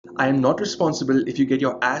I am not responsible if you get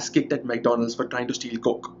your ass kicked at McDonald's for trying to steal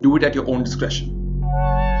Coke. Do it at your own discretion.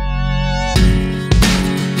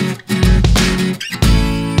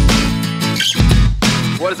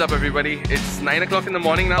 What is up, everybody? It's 9 o'clock in the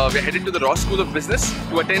morning now. We're headed to the Ross School of Business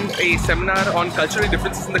to attend a seminar on cultural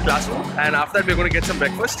differences in the classroom, and after that we're going to get some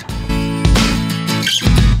breakfast.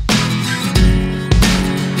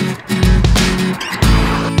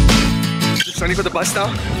 Just running for the bus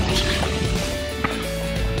now.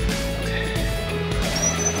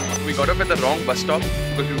 We got up at the wrong bus stop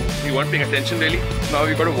because we weren't paying attention really. Now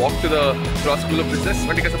we've got to walk to the Ross School of Business. It's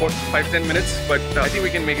going to take us about 5-10 minutes, but I think we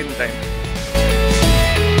can make it in time.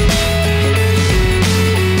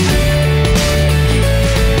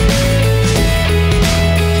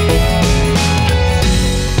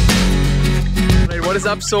 What is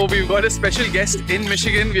up? So we've got a special guest in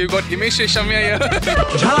Michigan. We've got Himesh Shamya here.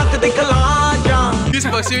 He's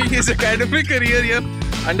pursuing his academic career here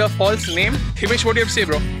under a false name. Himesh, what do you have to say,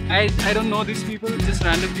 bro? I don't know these people, just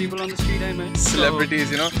random people on the street I met.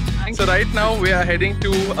 Celebrities, you know. So right now we are heading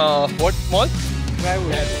to what mall?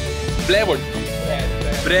 Blairwood.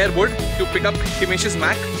 Blairwood to pick up Himesh's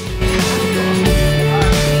Mac. So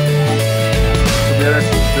we are at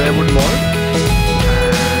Blairwood Mall.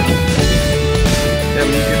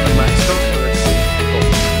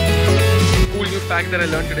 Cool new fact that I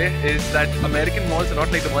learned today is that American malls are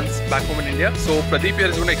not like the ones back home in India. So Pradeep here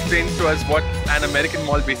is going to explain to us what an American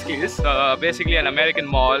mall basically is. Basically an American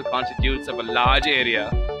mall constitutes of a large area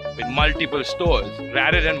with multiple stores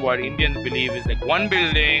rather than what Indians believe is like one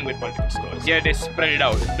building with multiple stores. Yeah, they spread it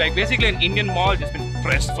out. It's like basically an Indian mall just been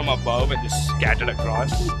pressed from above and just scattered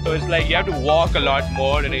across. So it's like you have to walk a lot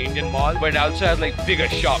more in an Indian mall, but it also has like bigger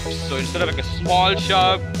shops. So instead of like a small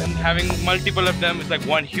shop and having multiple of them, it's like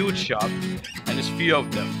one huge shop and there's few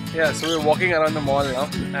of them. Yeah, so we're walking around the mall now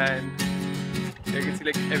and you can see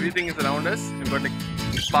like everything is around us. We've got like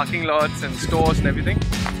parking lots and stores and everything.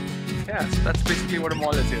 Yeah, so that's basically what a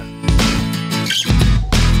mall is here.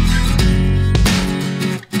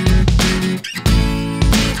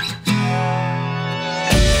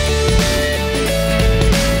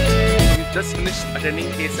 We just finished attending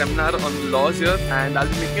a seminar on laws here and I'll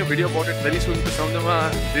be making a video about it very soon because some of them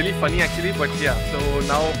are really funny actually, but yeah. So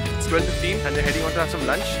now it's 12:15 and we're heading on to have some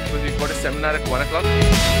lunch because we've got a seminar at 1 o'clock.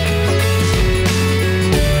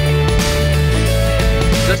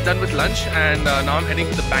 Just done with lunch and now I'm heading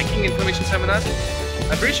to the banking information seminar.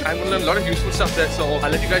 I'm pretty sure I'm going to learn a lot of useful stuff there, so I'll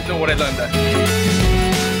let you guys know what I learned there.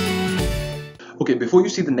 Okay, before you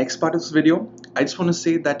see the next part of this video, I just want to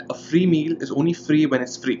say that a free meal is only free when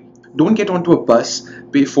it's free. Don't get onto a bus,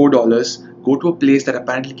 pay $4, go to a place that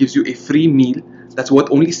apparently gives you a free meal that's worth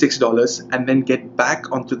only $6 and then get back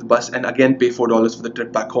onto the bus and again pay $4 for the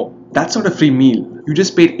trip back home. That's not a free meal. You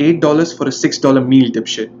just paid $8 for a $6 meal,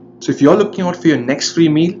 dipshit. So if you're looking out for your next free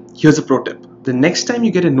meal, here's a pro tip. The next time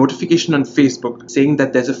you get a notification on Facebook saying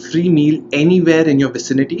that there's a free meal anywhere in your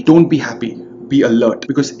vicinity, don't be happy. Be alert,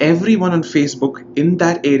 because everyone on Facebook in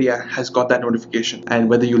that area has got that notification. And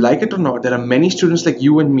whether you like it or not, there are many students like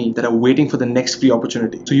you and me that are waiting for the next free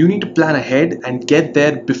opportunity. So you need to plan ahead and get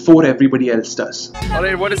there before everybody else does.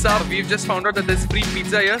 Alright, what is up? We've just found out that there's free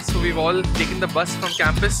pizza here. So we've all taken the bus from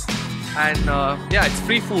campus. And yeah, it's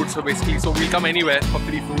free food, so basically, so we'll come anywhere for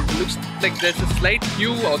free food. It looks like there's a slight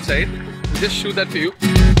queue outside. We'll just shoot that for you.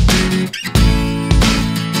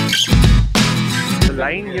 The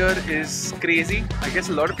line here is crazy. I guess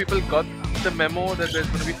a lot of people got the memo that there's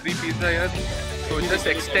going to be free pizza here. So it just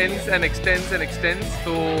extends and extends and extends.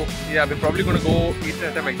 So yeah, we're probably going to go eat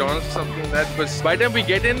at a McDonald's or something like that, because by the time we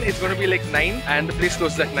get in, it's going to be like 9 and the place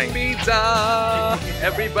closes at 9. Pizza!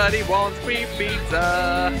 Everybody wants free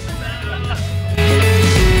pizza!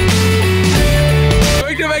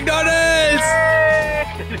 Going to McDonald's!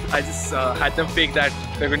 I just had them fake that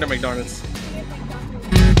they're going to McDonald's.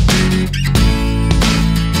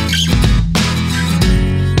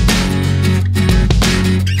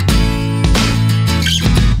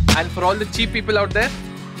 And for all the cheap people out there,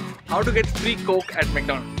 how to get free Coke at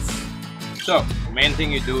McDonald's. So, the main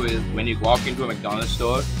thing you do is when you walk into a McDonald's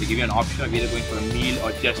store, they give you an option of either going for a meal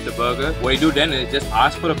or just a burger. What you do then is just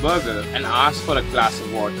ask for a burger and ask for a glass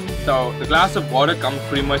of water. So, the glass of water comes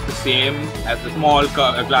pretty much the same as the small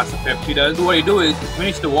glass of Pepsi does. So, what you do is you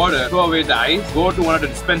finish the water, throw away the ice, go to one of the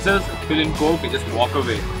dispensers, fill in Coke, and just walk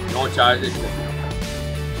away. No charges.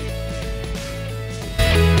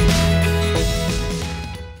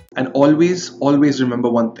 And always remember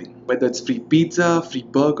one thing. Whether it's free pizza, free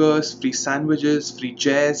burgers, free sandwiches, free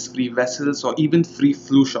chairs, free vessels, or even free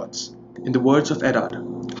flu shots. In the words of Eddard,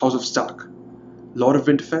 House of Stark, Lord of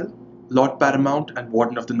Winterfell, Lord Paramount and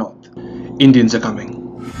Warden of the North, Indians are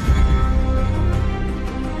coming.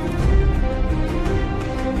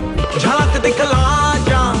 झलक दिखला